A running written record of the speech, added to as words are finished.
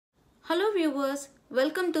Hello viewers,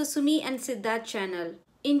 welcome to Sumi and Siddharth channel.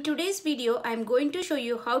 In today's video, I am going to show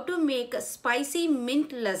you how to make a spicy mint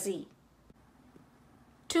lassi.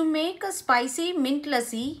 To make a spicy mint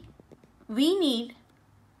lassi, we need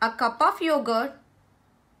a cup of yogurt,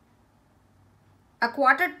 a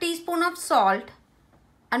quarter teaspoon of salt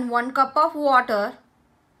and 1 cup of water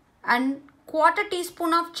and quarter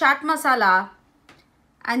teaspoon of chaat masala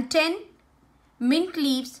and 10 mint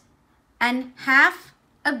leaves and half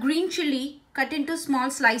a green chili cut into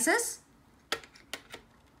small slices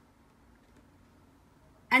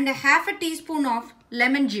and a half a teaspoon of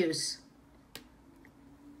lemon juice.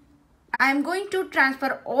 I am going to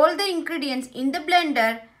transfer all the ingredients in the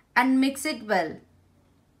blender and mix it well.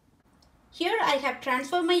 Here I have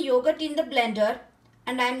transferred my yogurt in the blender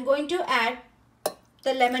and I am going to add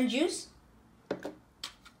the lemon juice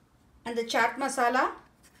and the chaat masala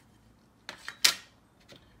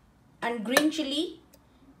and green chili.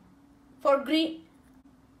 For green,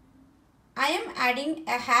 I am adding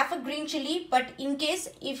a half a green chili, but in case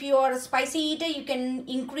if you are a spicy eater, you can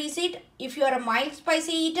increase it. If you are a mild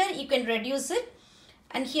spicy eater, you can reduce it.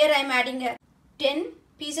 And here I am adding 10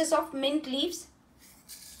 pieces of mint leaves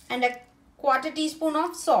and a quarter teaspoon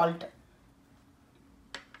of salt.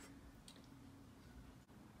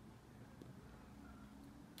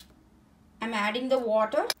 I am adding the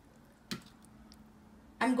water.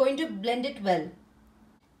 I am going to blend it well.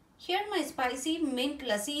 Here my spicy mint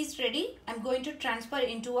lassi is ready. I am going to transfer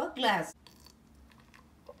into a glass.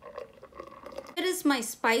 Here is my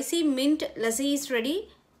spicy mint lassi is ready.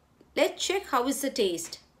 Let's check how is the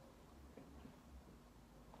taste.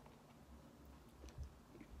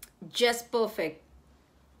 Just perfect.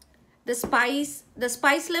 The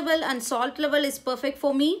spice level and salt level is perfect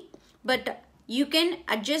for me, but you can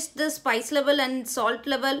adjust the spice level and salt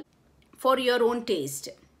level for your own taste.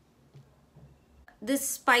 This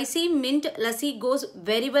spicy mint lassi goes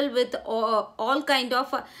very well with all kind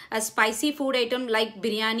of a spicy food item like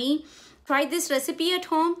biryani. Try this recipe at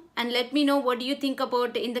home and let me know what do you think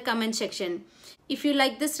about in the comment section. If you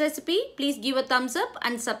like this recipe, please give a thumbs up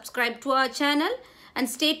and subscribe to our channel and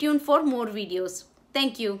stay tuned for more videos.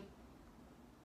 Thank you.